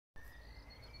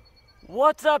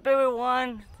What's up,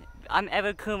 everyone? I'm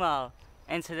Evan Kumar,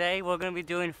 and today we're going to be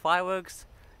doing fireworks,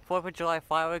 4th of July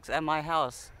fireworks at my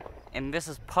house. And this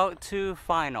is part 2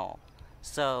 final.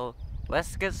 So,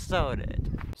 let's get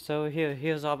started. So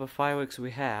here's all the fireworks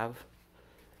we have.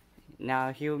 Now,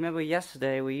 if you remember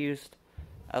yesterday, we used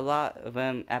a lot of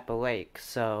them at the lake,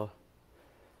 so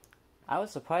I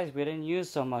was surprised we didn't use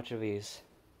so much of these.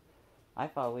 I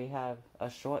thought we had a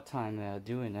short time there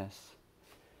doing this.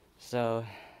 So,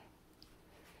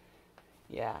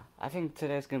 yeah, I think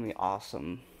today's gonna be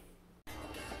awesome.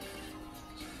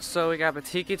 So we got the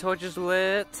tiki torches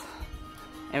lit,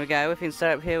 and we got everything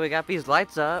set up here. We got these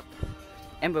lights up,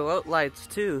 and the rope lights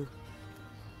too.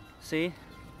 See?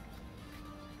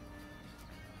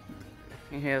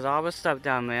 And here's all the stuff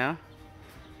down there.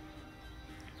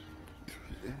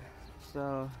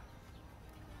 So,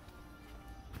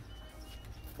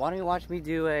 why don't you watch me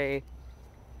do a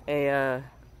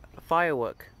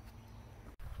firework?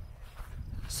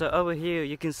 So over here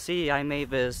you can see I made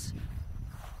this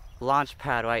launch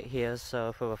pad right here,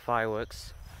 so for the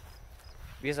fireworks.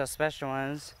 These are special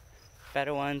ones,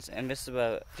 better ones, and this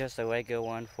is just a regular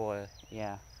one for,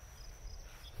 yeah.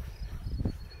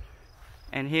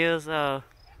 And here's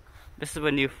this is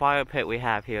a new fire pit we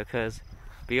have here, because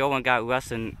the old one got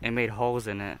rusted and made holes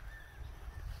in it.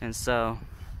 And so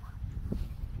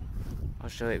I'll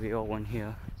show you the old one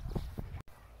here.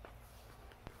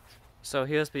 So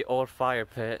here's the old fire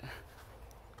pit.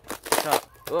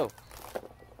 Whoa,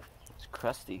 it's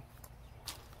crusty.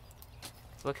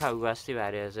 Look how rusty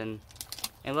that is, and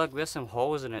look, there's some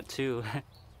holes in it too.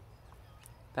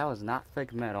 That was not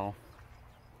thick metal.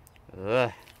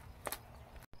 Ugh.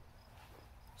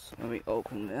 So let me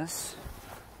open this.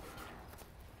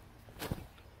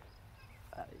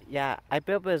 Yeah, I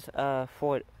built this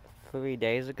 3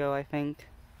 days ago, I think.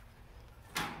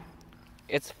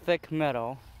 It's thick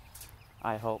metal,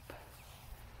 I hope.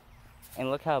 And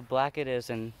look how black it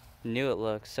is and new it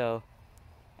looks. So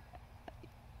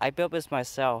I built this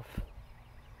myself.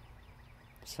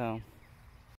 So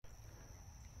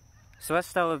let's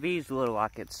start with these little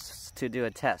rockets to do a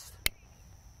test.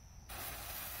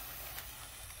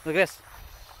 Look at this.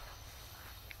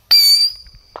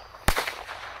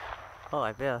 Oh,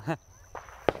 I feel. It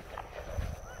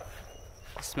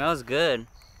smells good.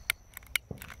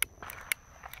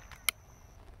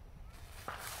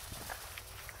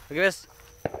 Look at this.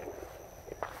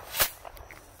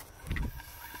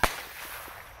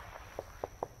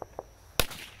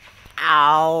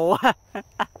 Ow!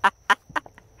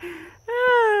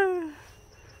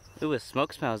 Ooh, the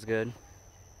smoke smells good.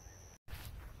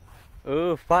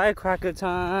 Ooh, firecracker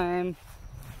time!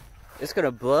 It's gonna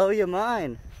blow your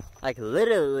mind. Like,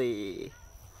 literally.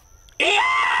 Ew!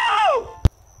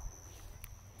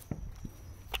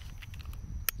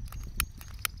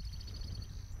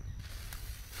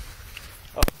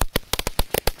 Oh.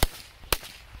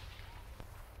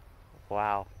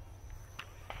 Wow.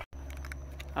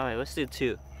 Alright, let's do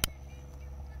 2.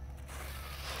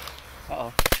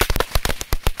 Uh-oh.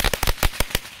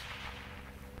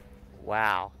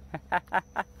 Wow.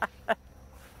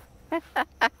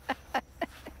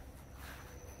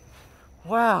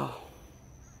 Wow.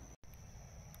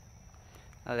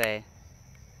 Okay.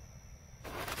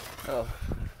 Oh.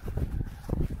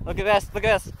 Look at this, look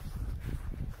at this.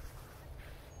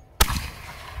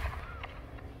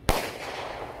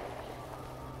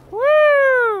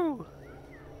 Woo!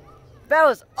 That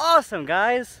was awesome,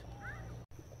 guys.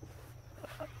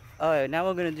 Alright, now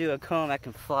we're gonna do a cone that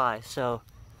can fly, so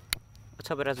let's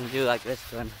hope it doesn't do like this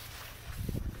one.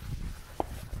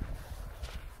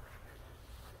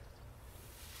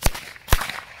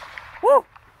 Woo!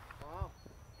 Wow.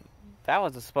 That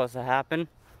wasn't supposed to happen.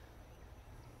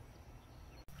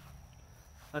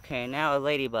 Okay, now a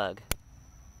ladybug.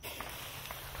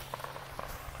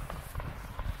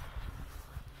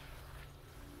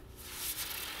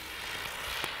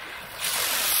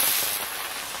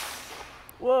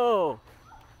 Whoa!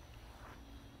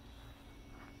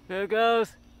 Here it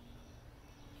goes.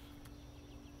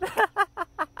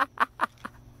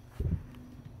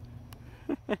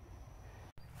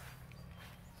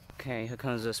 Okay, here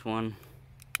comes this one.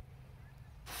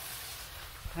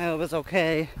 I hope it's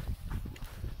okay.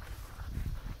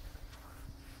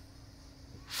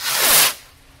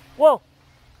 Whoa!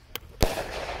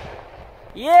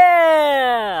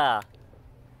 Yeah!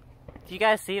 Did you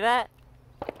guys see that?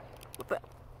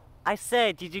 I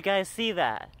said, did you guys see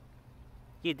that?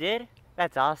 You did?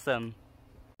 That's awesome.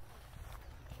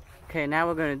 Okay, now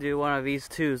we're gonna do one of these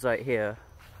twos right here.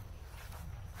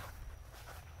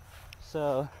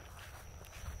 So,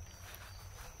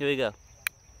 here we go.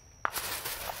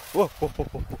 Whoa, whoa, whoa,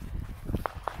 whoa.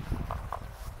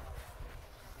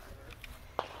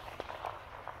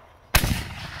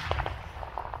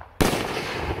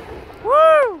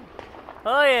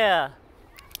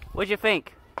 What'd you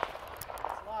think? It's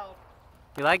loud.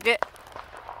 You liked it?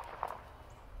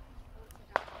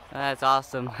 That's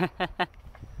awesome.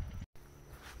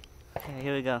 Okay,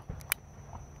 here we go.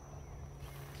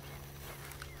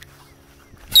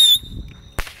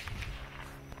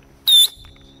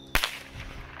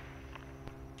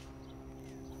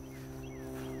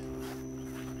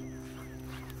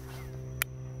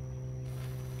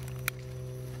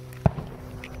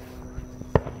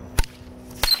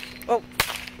 Oh,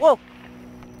 whoa!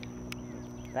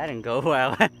 That didn't go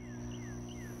well. Alright,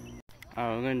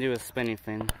 we're gonna do a spinning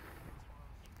thing.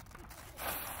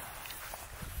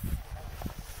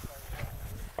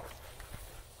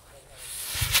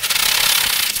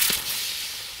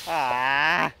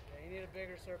 Ah! Yeah, you need a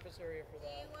bigger surface area for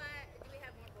that. Do we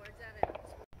have more boards at it?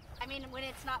 I mean, when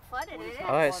it's not flooded, it is.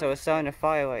 Alright, so we're starting a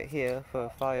fire right here for a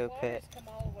fire pit. Come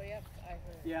all the way up, I heard.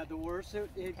 Yeah, the worst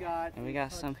it got. And we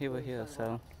got some people here,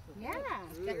 so Yeah,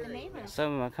 get the neighbors. some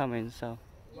of them are coming, so.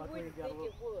 You wouldn't think it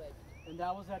would. And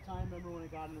that was that time, remember when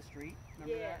it got in the street?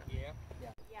 Remember that? Yeah.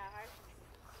 Yeah, ours.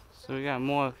 So we got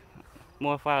more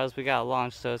fires we got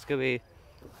launched, so it's gonna be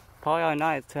probably our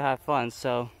night to have fun,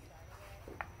 so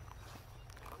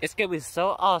it's gonna be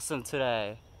so awesome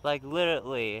today. Like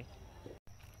literally.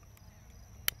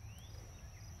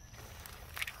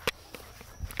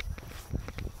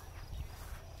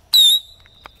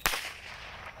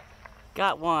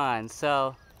 Got one,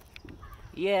 so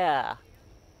yeah.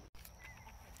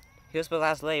 Here's my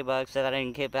last ladybug so that I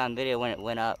didn't keep it on video when it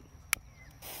went up.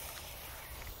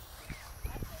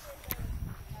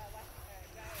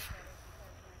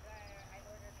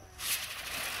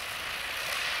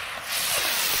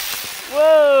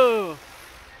 Whoa!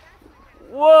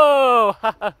 Whoa!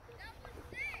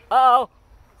 Uh-oh!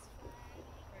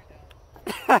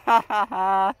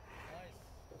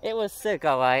 It was sick,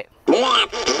 alright.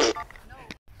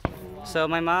 So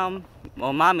my mom,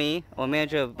 or mommy, or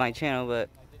manager of my channel, but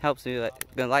helps me,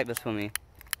 gonna light this for me.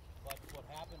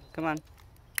 Come on.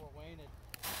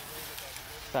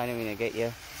 Sorry, I didn't mean to get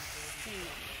you.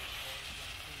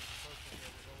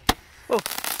 Oh.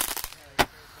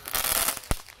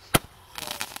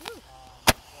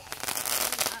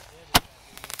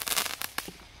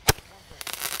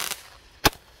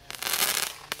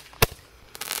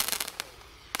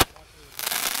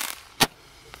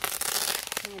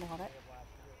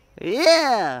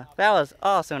 Yeah, that was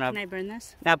awesome. Can I burn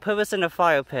this? Now put this in the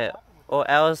fire pit, or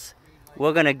else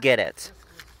we're gonna get it.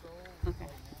 Okay.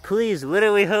 Please,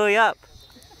 literally hurry up.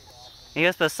 And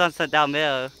here's the sunset down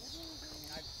there.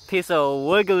 Piece of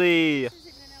wiggly. Is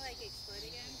it gonna like explode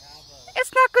again?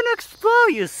 It's not gonna explode,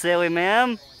 you silly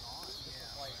ma'am.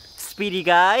 Speedy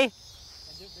guy.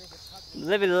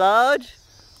 Living large.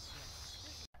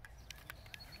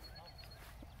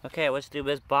 Okay, let's do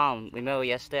this bomb. Remember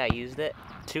yesterday I used it?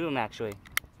 2 of them actually.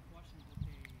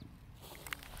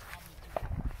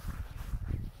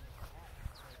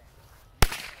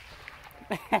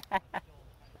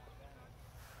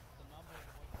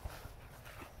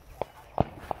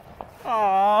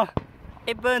 Aww,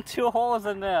 it burned 2 holes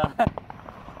in there.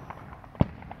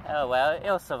 Oh well,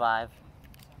 it'll survive.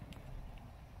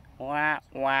 Wah,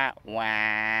 wah,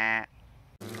 wah.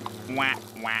 Wah,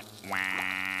 wah,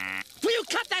 wah. Will you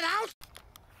cut that out?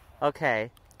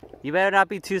 Okay, you better not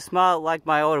be too smart like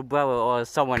my older brother or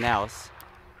someone else.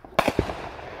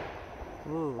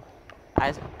 Ooh.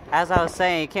 As I was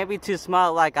saying, you can't be too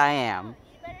smart like I am. You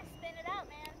better spin it out,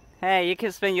 man. Hey, you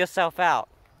can spin yourself out.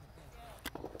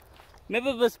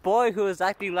 Remember this boy who was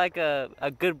acting like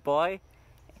a good boy?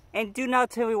 And do not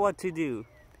tell me what to do.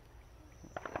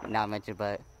 Not mentioned,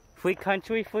 but free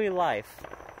country, free life.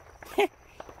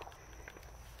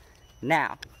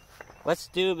 Now, let's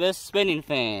do this spinning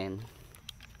thing.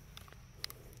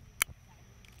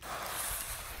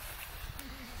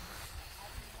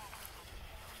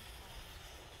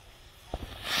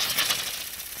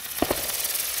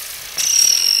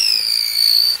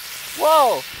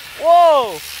 Whoa!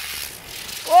 Whoa!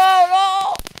 Whoa!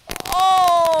 No!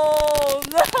 Oh!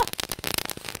 No!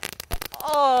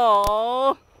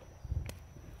 Oh!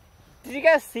 Did you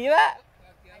guys see that?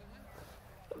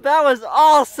 That was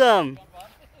awesome!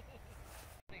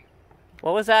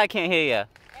 What was that? I can't hear you. It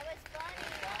was funny.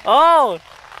 Oh!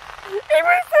 It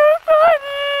was so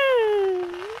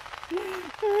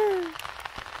funny!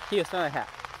 Here, smell my hat.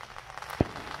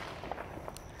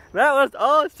 That was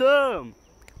awesome!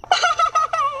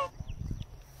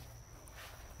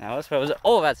 Now let's suppose.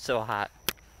 Oh, that's so hot.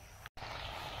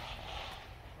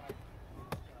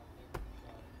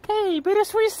 Hey,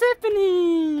 Bittersweet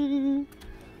Symphony!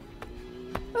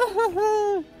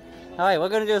 Alright, we're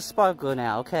gonna do a sparkler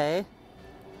now, okay?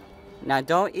 Now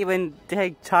don't even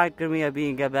take time to me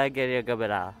being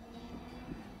gabagabagabada.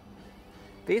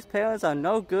 These parents are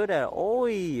no good at all.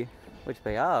 Which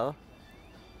they are.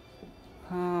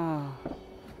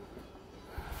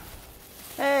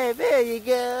 Hey, there you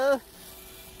go.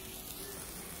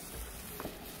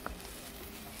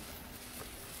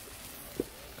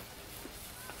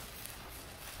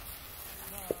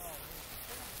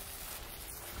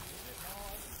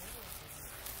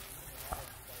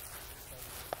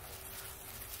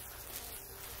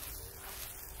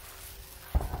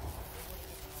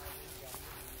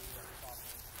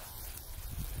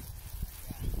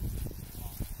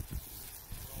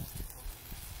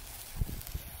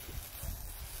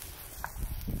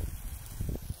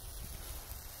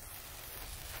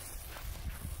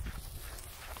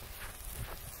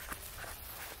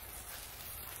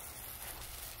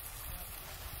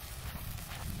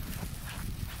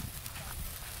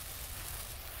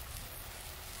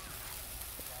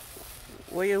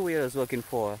 What are you weirdos looking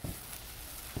for?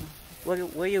 What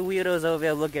are you weirdos over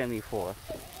there looking at me for?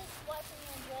 Just watching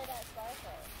you enjoy that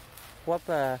sparkle. What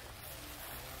the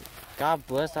God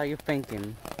bless are you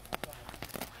thinking?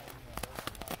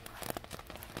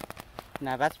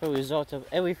 Now that's the result of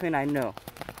everything I know.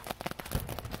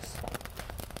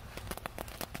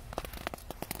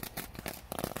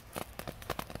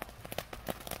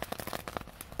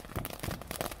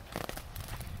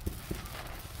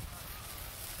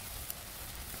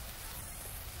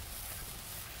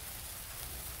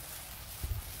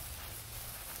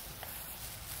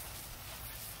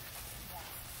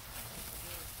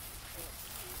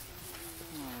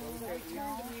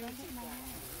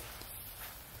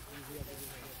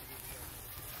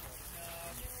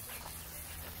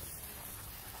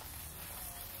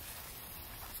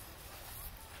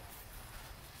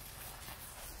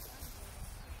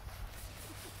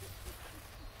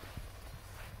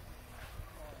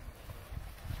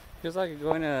 Feels like you're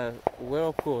going to a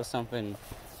whirlpool or something.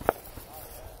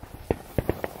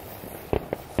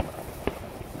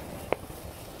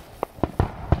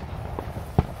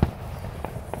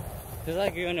 Feels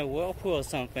like you're in a whirlpool or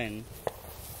something.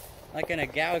 Like in a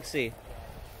galaxy.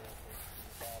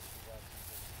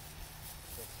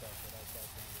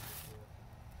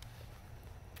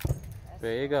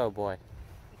 There you go, boy.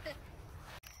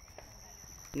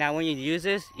 Now when you use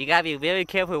this, you gotta be very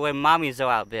careful when mommies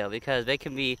are out there because it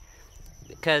can be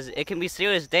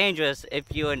serious dangerous if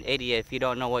you're an idiot if you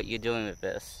don't know what you're doing with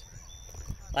this.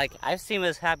 Like I've seen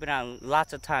this happen on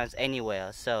lots of times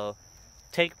anywhere, so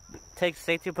take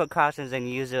safety precautions and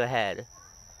use your head.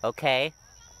 Okay?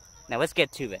 Now let's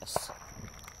get to this.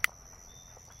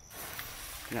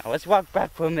 Now let's walk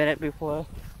back for a minute before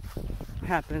it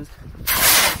happens.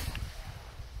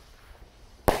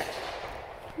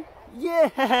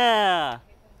 Yeah!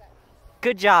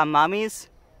 Good job, mommies.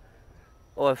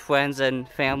 Or friends and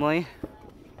family.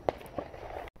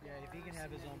 Yeah, if he can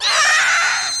have his own. And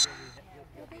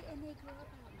they grew up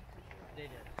out in the country. They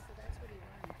did. So that's what he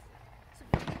wants. So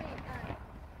anyway,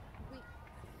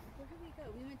 where did we go?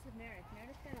 We went to Meredith.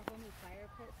 Meredith got a whole new fire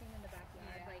pit thing in the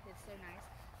backyard. Yeah. Like it's so nice.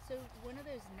 So one of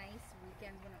those nice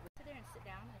weekends when I would sit there and sit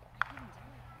down, like I couldn't do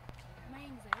it. My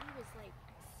anxiety was like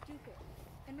stupid.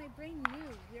 And my brain knew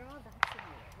we're all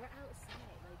vaccinated. We're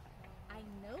outside. Like I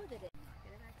know that it not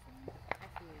get a vaccine. I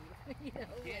feel you. You know,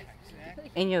 Yeah, like, exactly.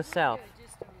 In yourself.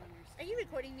 Are you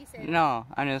recording me saying? No,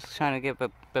 I'm just trying to get the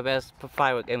best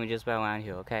firework images around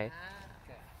here, okay?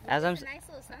 As I'm It's a nice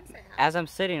little sunset house. as I'm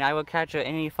sitting, I will capture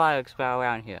any fireworks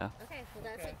around here. Okay, well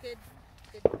that's Okay. a good.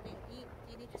 You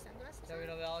need your sunglasses. So we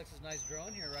know Alex's nice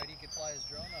drone here, right? He could fly his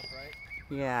drone up, right?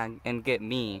 Yeah, and get All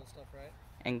me the stuff, right?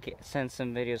 and send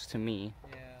some videos to me.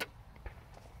 Yeah.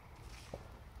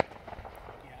 Yeah,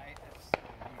 that's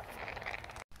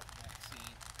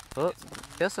Oh,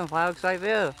 there's some fireworks right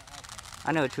there.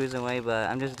 I know choosing way, but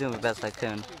I'm just doing the best I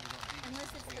can. Unless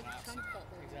it's the Trump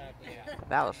butler. exactly. Yeah.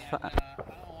 That was fun. I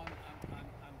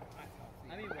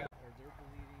mean, or they're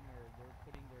believing, or they're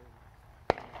putting their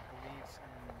beliefs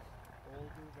in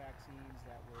older vaccines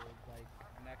that were like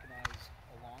mechanized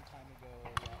a long time ago,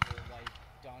 that were like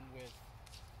done with.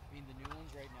 I mean, the new ones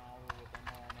right now are with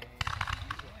mRNA.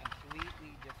 These are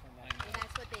completely different. Well,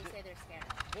 that's what they say they're scared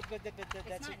of. But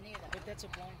that's not new, though. But that's a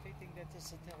blind faith thing. That's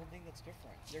the whole thing that's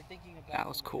different. They're thinking about That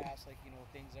was in the cool. past, like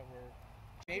things that were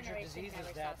major Generation diseases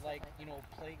never that saw stuff like like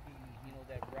plagued the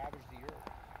that ravaged the earth.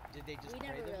 Did they just We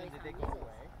pray never them really and did they found go measles.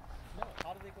 away? No.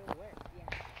 How did they go away? Yeah.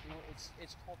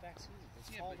 It's called vaccines. It's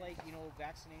called like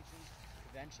vaccinations,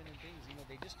 prevention, and things.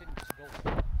 They just didn't just go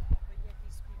away. But yet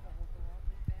these people will go out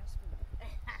and fast food.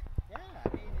 Yeah, I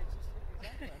mean it's just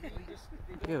exactly. I mean, they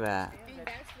Look at that. understand Dude,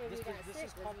 that's where we got this sick.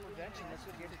 is called was we prevention. didn't That's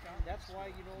have what enough that's why,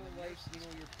 you know, like, you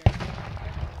know, your parents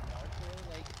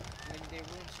like when they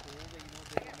were in school, they, you know,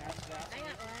 they were mass I vaccinated.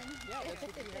 got one. Yeah, that's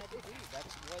what you have to do.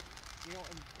 That's what, you know,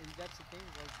 and that's the thing,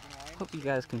 like, you know, I Hope you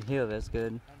guys can hear this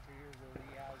good. country here where we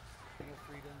have, you know,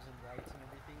 freedoms and rights and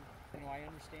everything. You know, I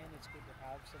understand it's good to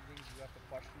have some things you have to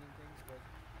question and things, but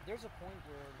there's a point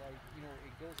where, like, you know,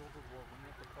 it goes overboard when you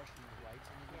have to question your rights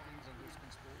and things, and there's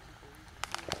conspiracy theories.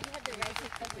 You have the right to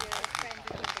cover your friends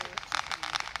and neighbors.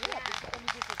 Yeah, I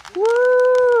mean, there's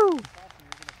Woo!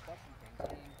 you're gonna question things. I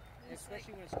mean,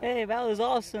 especially when it's Hey, that was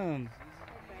awesome.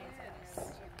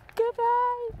 Yes.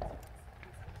 Goodbye.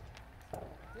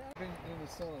 Been in the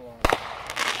sun a lot.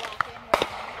 Walk in, walk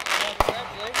Well,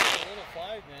 congratulations on Little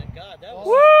 5, man. God, that was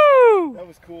Woo! That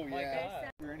was cool, my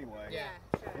yeah. God. Anyway. in. Yeah,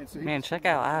 sure. And so he Man, was check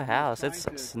out our house. It's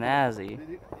trying to- snazzy.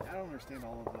 I don't understand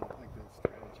all of the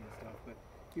strategy and stuff, but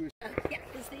he was. Yeah,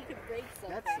 because they could break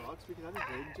something. That sucks because I think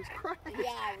Braden just crashed.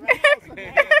 Yeah,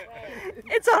 right.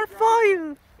 It's on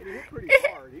fire. And he hit pretty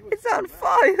hard. He was It's on pretty mad.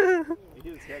 fire. He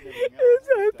hit his head and everything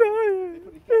else. It's on and stuff. fire.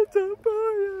 They put- he got It's that on one.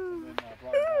 fire. And then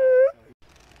brought him back.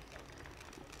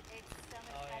 It's so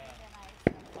much Oh, better yeah. than I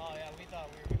expected. Oh, yeah, we thought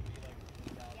we were going to be like,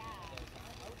 Yeah.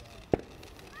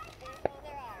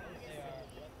 There are. We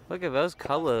just, Look at those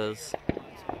colors. no, yeah,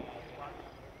 it's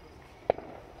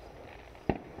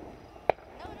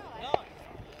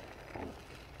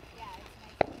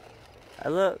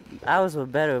nice. Ours were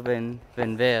better than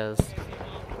theirs.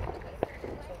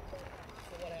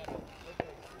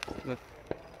 Look.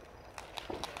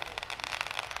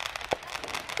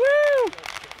 Woo!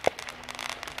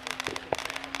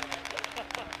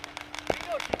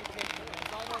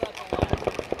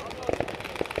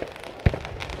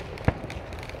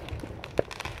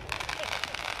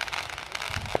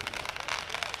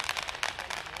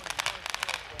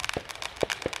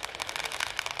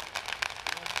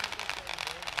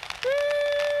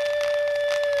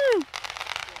 Woo!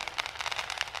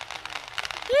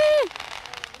 Yee!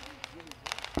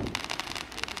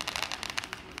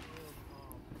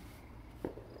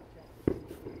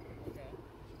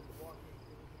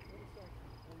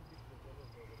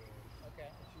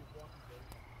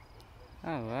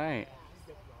 All right.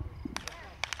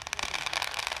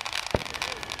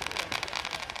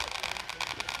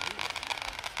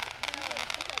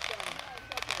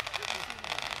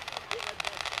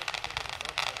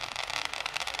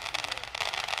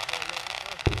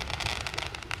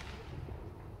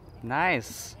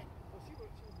 Nice.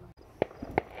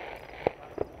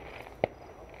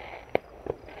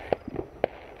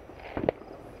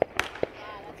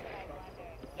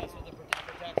 that's what the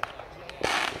protects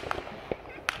us.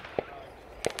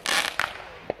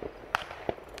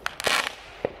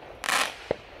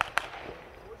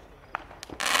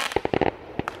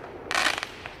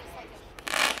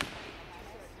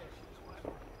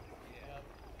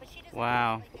 But she doesn't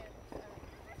Wow. have like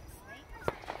a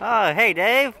snake. Oh, hey,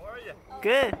 Dave.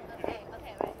 Good. Okay,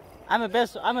 right. I'm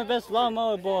a best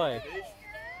lawnmower boy.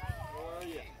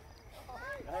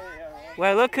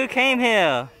 Well, look who came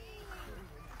here.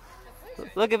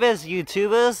 Look at this,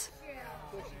 YouTubers.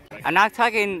 I'm not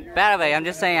talking bad about it. I'm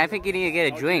just saying I think you need to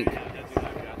get a drink.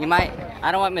 You might.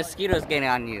 I don't want mosquitoes getting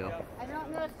on you. I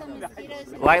don't know if the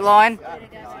mosquitoes. White lawn?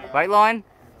 White lawn?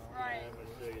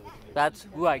 That's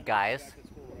right, guys.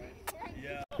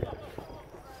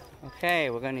 Okay,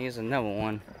 we're gonna use another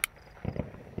one.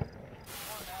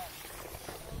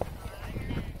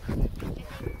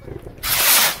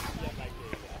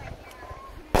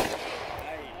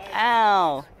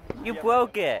 Ow! You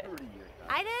broke it.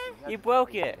 I did? You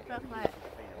broke it. Broke what?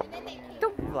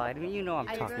 Don't lie to me. You know what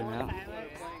I'm talking broke about.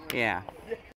 fireworks. Yeah.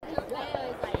 I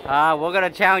always like. We're gonna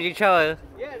challenge each other.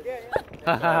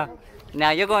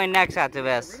 Now you're going next after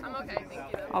this. I'm okay,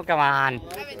 thank you. Oh, come on.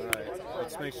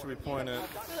 Let's make sure we point it.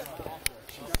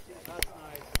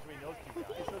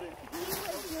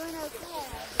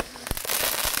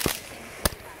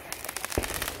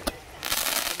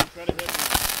 Doing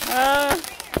okay.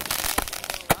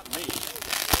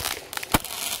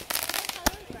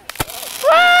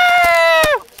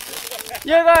 Woo!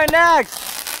 You're going next.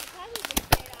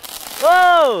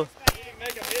 Whoa!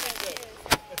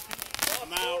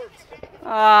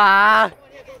 Ah!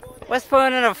 Let's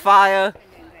put it in a fire.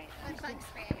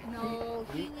 No,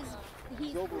 he's Is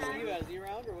he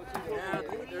around or what's he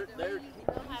doing?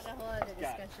 We'll have a whole other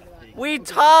discussion about it. We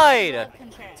tied.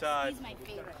 Contreras. He's my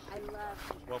favorite.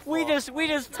 I love him. We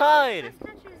just tied.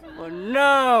 Oh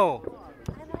no!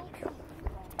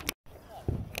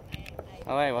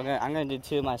 All right, I'm gonna do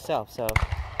two myself. So.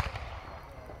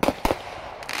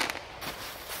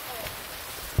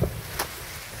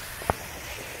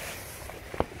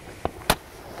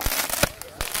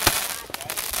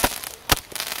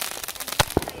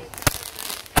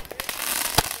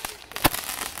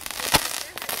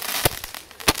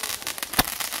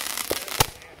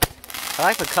 I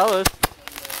like the colors.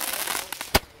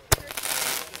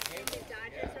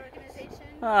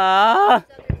 Ah,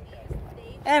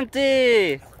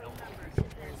 empty.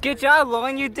 Good job,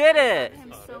 Lauren. You did it.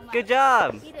 Good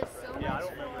job.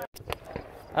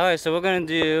 Alright, so we're gonna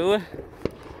do...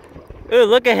 Ooh,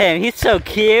 look at him. He's so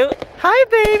cute. Hi,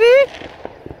 baby.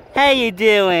 How you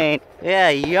doing? Yeah,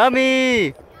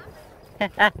 yummy.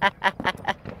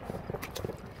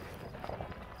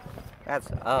 That's...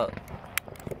 Oh.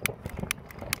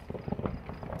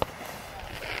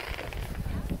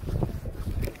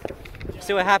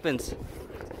 See what happens.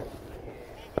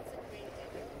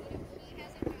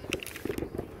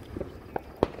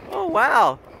 Oh,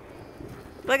 wow.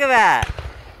 Look at that.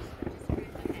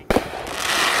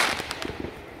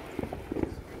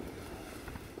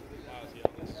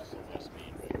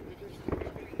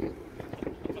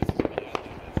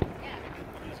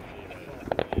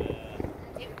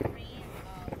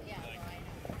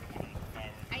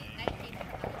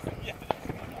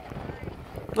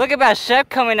 Look at that chef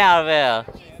coming out of there.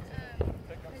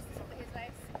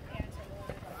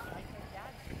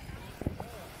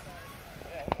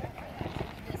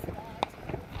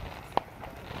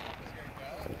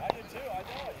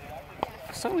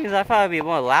 For some reason I thought it'd be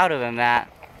more louder than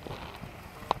that.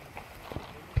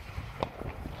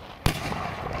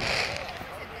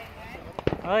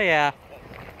 Oh yeah.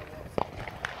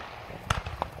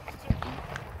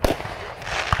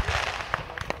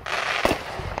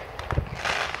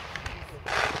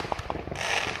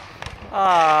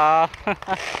 Aww.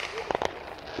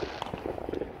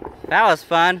 That was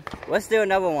fun. Let's do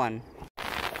another one.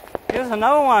 Here's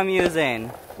another one I'm using.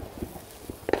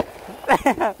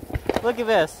 Look at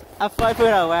this. I'm flipping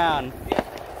around.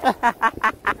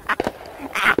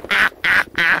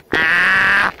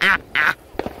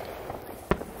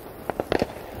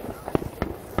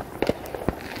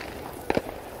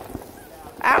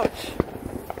 Ouch.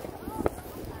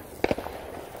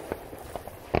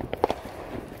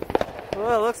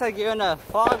 Oh, it looks like you're in a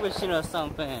fog machine or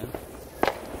something.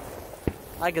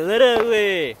 Like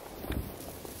literally.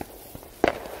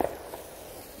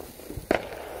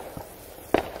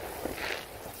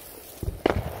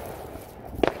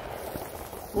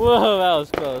 Whoa, that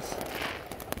was close.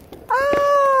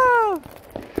 Oh!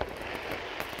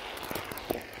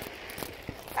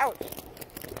 Ouch.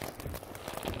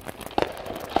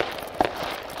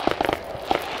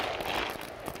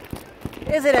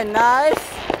 Isn't it nice?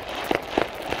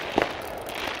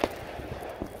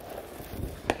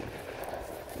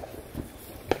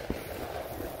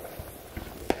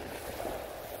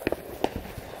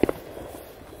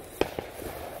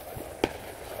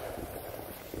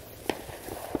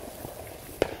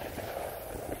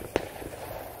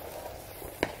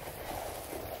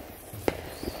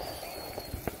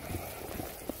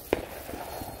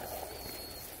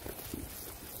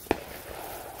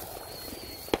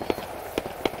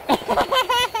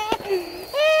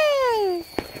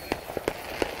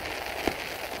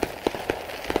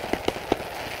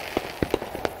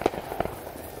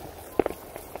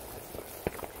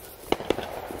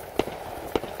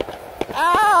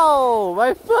 Ow!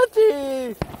 My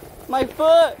footy! My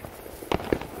foot!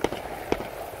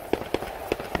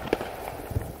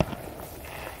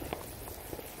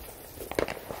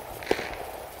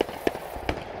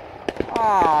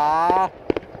 Aww.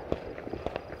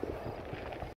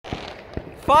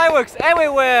 Fireworks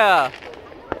everywhere!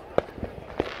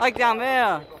 Like down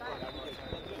there.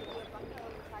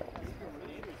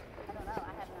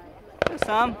 There's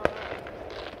some.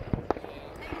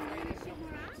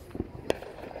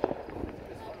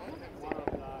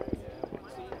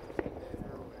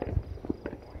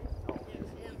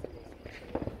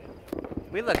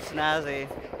 We look snazzy.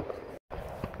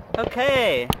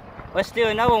 Okay, let's do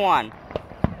another one.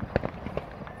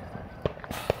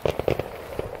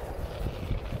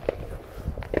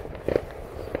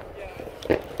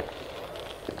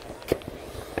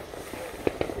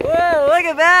 Whoa, look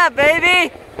at that,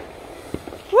 baby!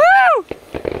 Woo!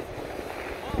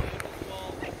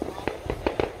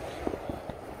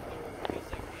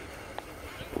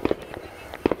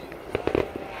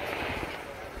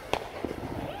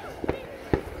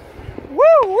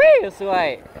 Woo-wee, that's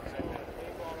right.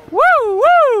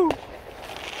 Woo-woo!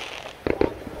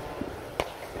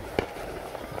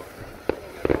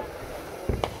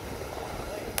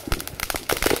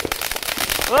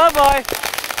 Oh boy!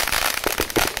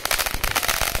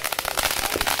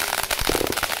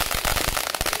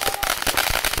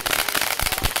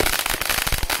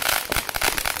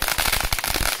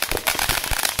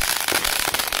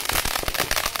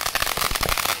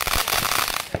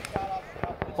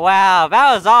 Wow,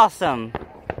 that was awesome.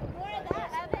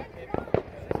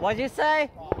 What'd you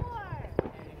say?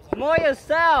 More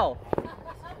yourself.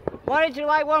 Why did you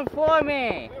light one for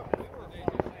me?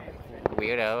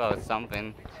 Weirdo or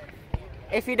something.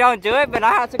 If you don't do it, then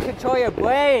I have to control your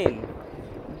brain.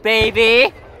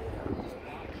 Baby.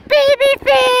 Baby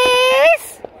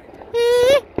face.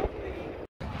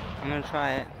 I'm gonna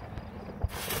try it.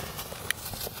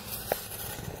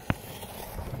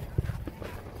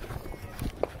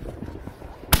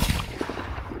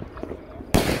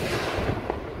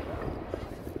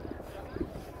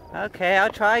 Okay, I'll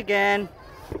try again.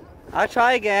 I'll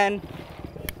try again.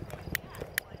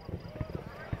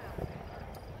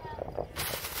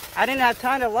 I didn't have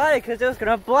time to light it because it was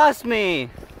gonna blast me.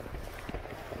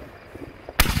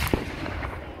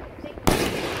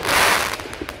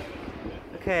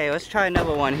 Okay, let's try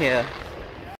another one here.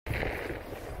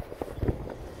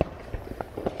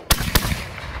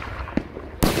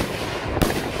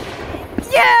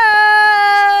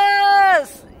 Yes!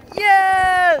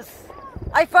 Yes!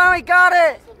 I finally got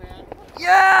it!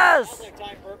 Yes!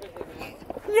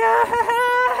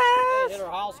 Yes! Hit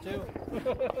our house too.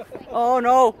 Oh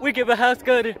no, we get the house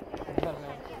good.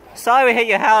 Sorry we hit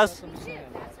your house.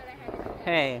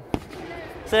 Hey.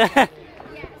 So,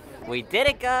 we did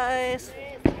it, guys.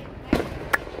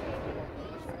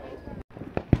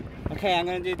 Okay, I'm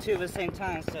gonna do two at the same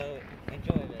time, so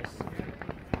enjoy this.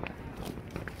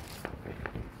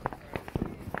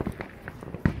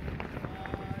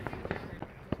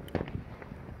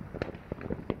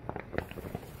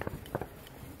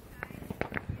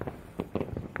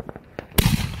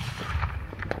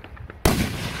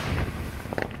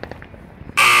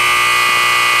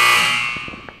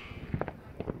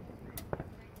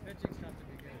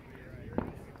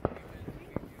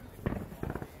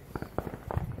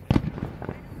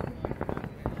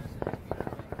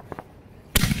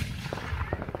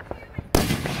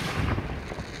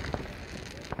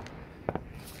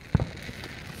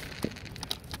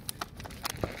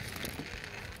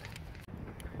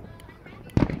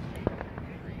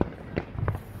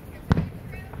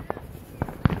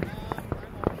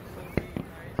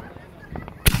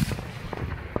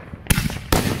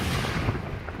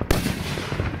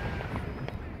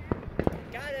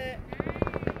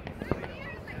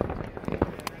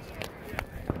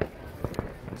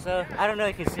 So, I don't know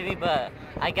if you can see me, but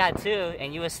I got two,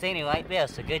 and you were standing right there,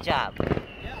 so good job.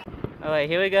 Alright,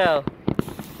 here we go.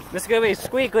 This is gonna be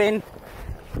squeaking.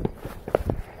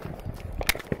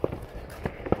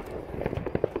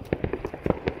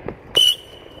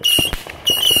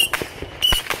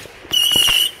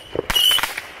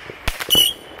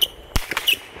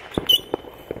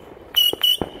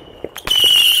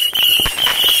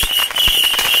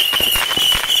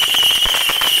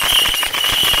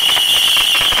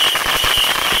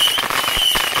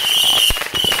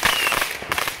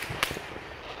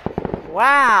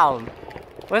 Wow!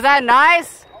 Was that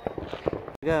nice?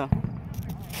 Here we go.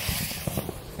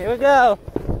 Here we go.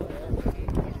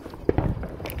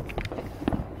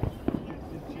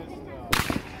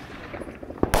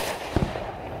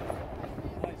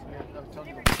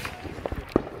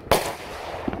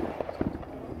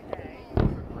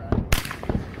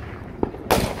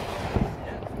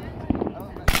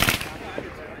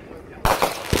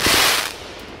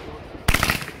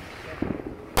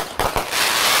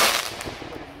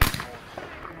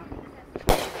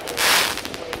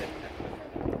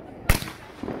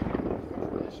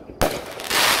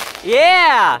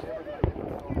 Yeah!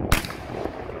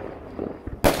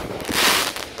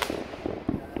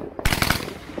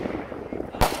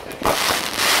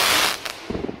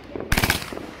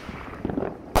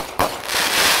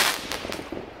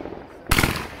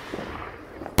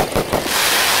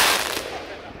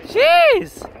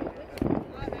 Jeez!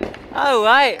 All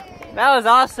right, that was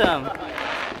awesome.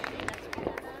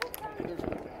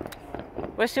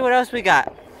 Let's see what else we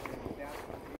got.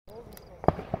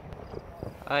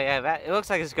 Oh yeah, it looks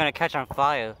like it's gonna catch on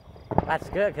fire. That's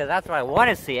good, because that's what I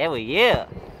want to see every year.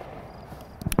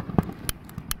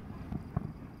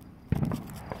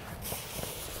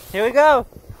 Here we go.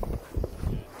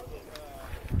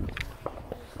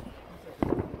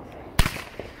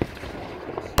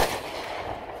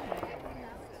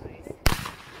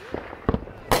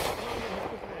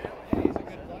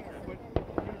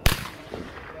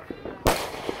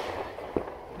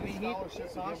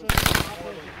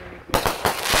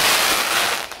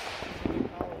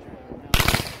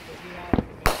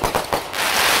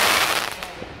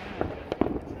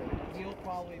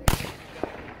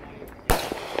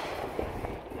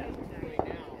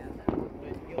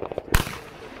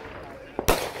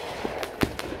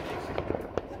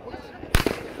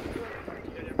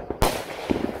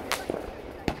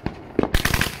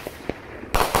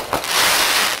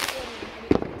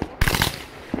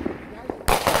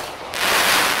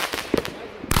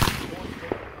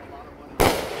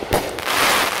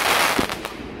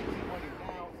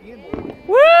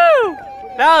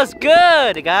 That was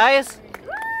good, guys.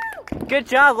 Good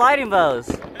job lighting those.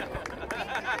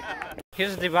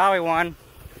 Here's the Diwali one.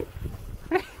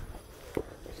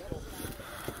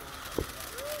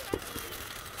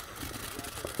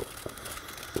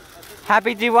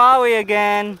 Happy Diwali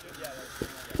again.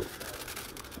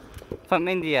 From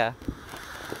India.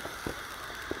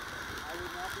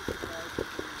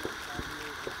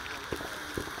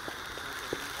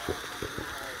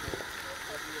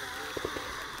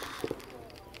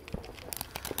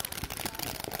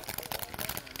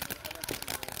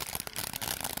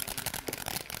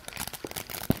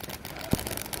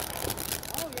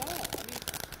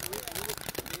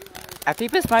 I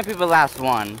think this might be the last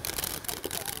one.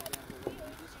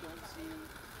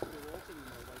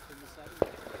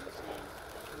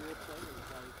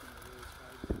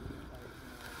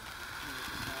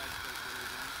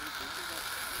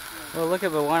 Well, look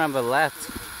at the one on the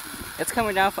left. It's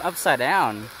coming down from upside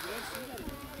down.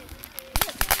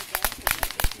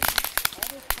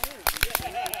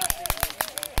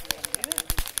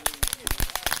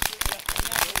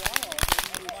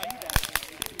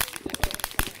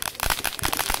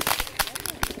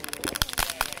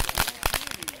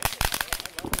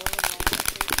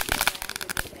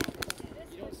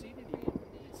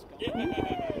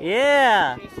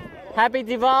 Yeah! Happy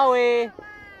Diwali!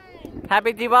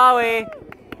 Happy Diwali!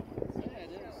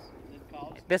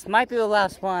 This might be the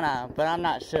last one, but I'm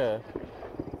not sure.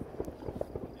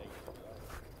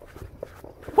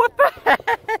 What the heck?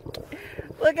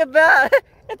 Look at that!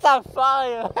 It's on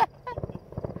fire!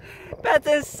 That's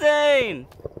insane!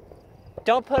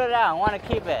 Don't put it out. I want to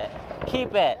keep it.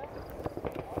 Keep it.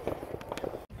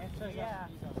 Yeah,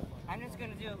 I'm just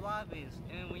gonna do a lot of these,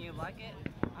 and when you like it,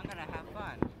 I'm gonna have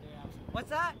fun. What's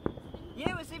that? You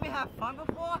never seen me have fun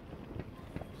before?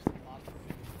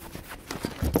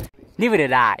 Neither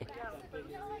did I.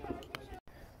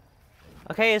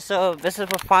 Okay, so this is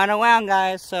the final round,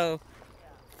 guys. So,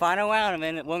 final round,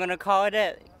 and we're gonna call it,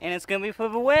 and it's gonna be for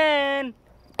the win.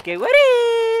 Get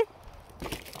ready.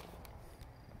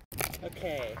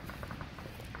 Okay.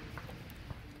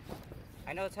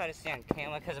 I know it's hard to see on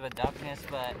camera because of the darkness,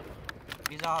 but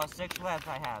these are all 6 left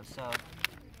I have. So,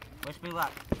 wish me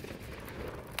luck.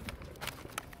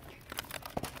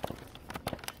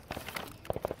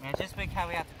 And just think how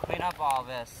we have to clean up all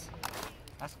this.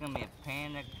 That's gonna be a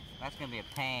pain. That's gonna be a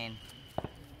pain.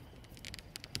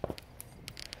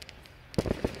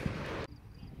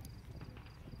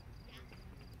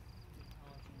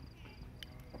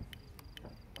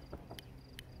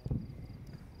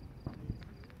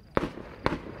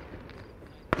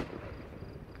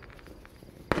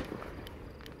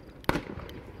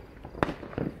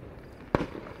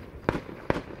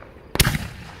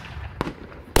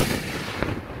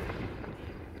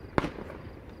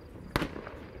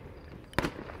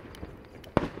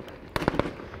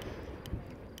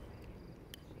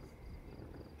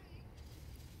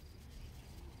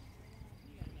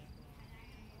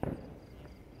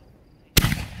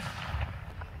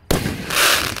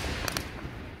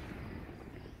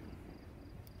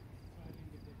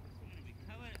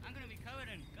 I'm gonna be covered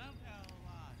in gunpowder a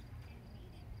lot.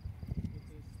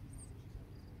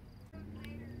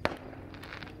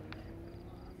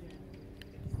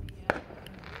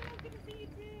 Good to see you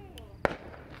too.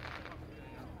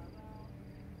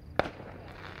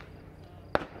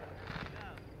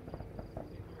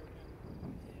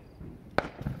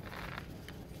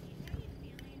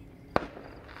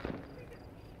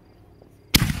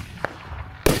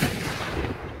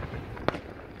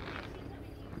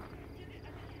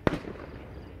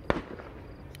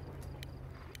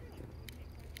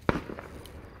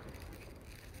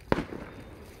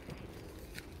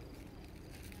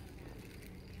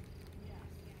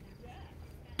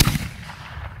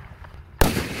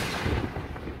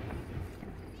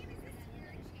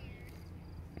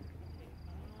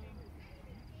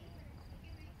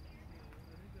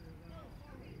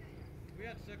 We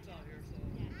had 6 out here, so.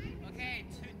 Okay,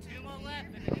 two more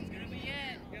left, and it's gonna be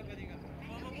it. Yeah, but you got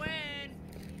For the win.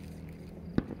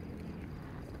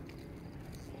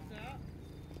 what's that?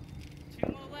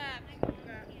 2 more left.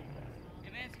 Okay.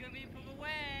 And then it's gonna be for the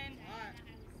win. Alright.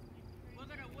 We're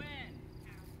gonna win.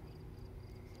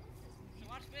 So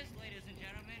watch this, ladies and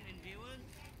gentlemen and viewers.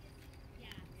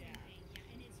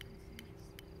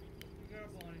 Be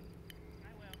careful, honey.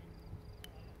 I will.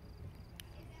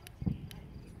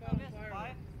 Just caught on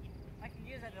fire. I can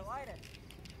use that to light it.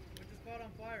 We just caught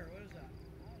on fire. What is that?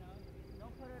 I don't know.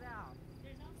 Don't put it out.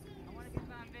 I want to get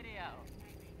that on video.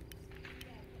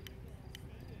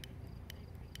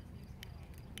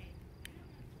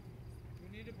 We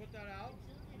need to put that out?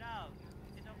 No,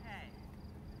 it's okay.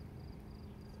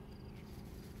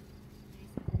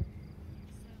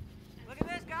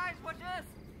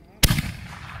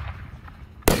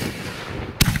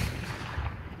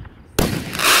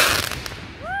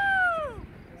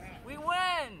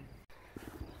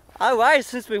 Alright,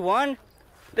 since we won,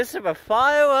 this is a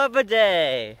fire of a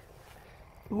day.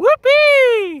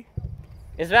 Whoopee!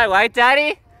 Is that right,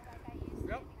 Daddy?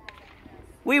 Yep.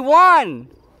 We won!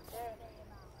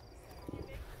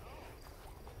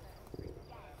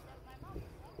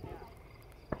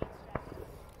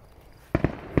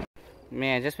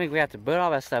 Man, just think we have to burn all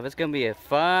that stuff. It's gonna be a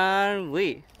fun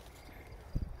week.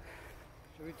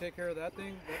 Should we take care of that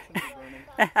thing? That shouldn't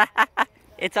be burning.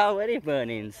 It's already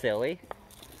burning, silly.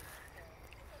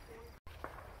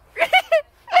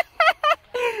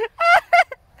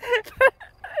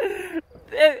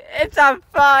 It's on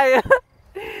fire!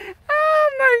 Oh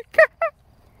my god!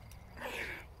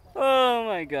 Oh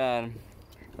my god.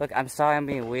 Look, I'm sorry I'm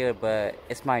being weird, but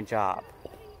it's my job.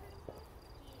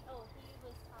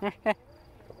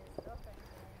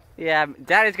 Yeah,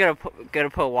 Daddy's gonna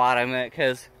put water in it,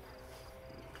 cause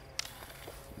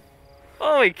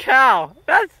holy cow,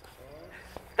 that's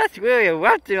really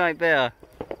erupting right there.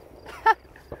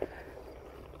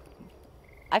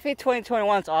 I think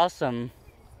 2021's awesome.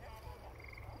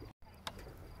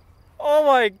 Oh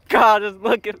my god, just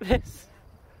look at this.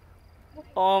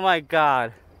 Oh my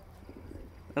god.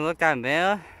 And look down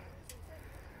there.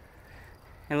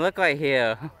 And look right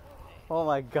here. Oh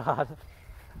my god.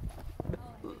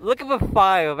 Look at the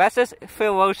fire. That's just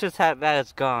ferocious that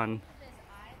it's gone.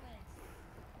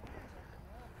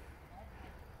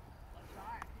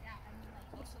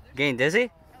 Getting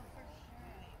dizzy?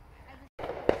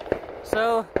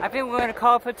 So, I think we're gonna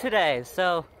call it for today.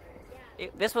 So,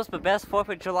 this was the best 4th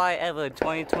of July ever in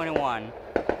 2021.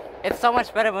 It's so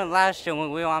much better than last year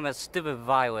when we were on a stupid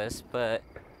virus, but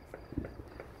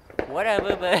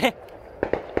whatever, but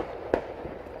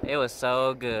it was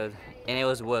so good, and it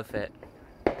was worth it.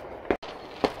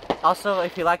 Also,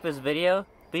 if you like this video,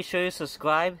 be sure to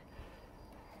subscribe,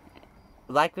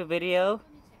 like the video,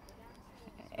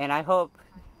 and I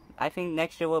think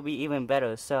next year will be even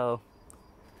better, so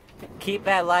keep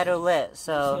that lighter lit,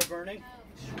 so Still burning?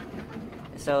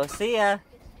 see ya!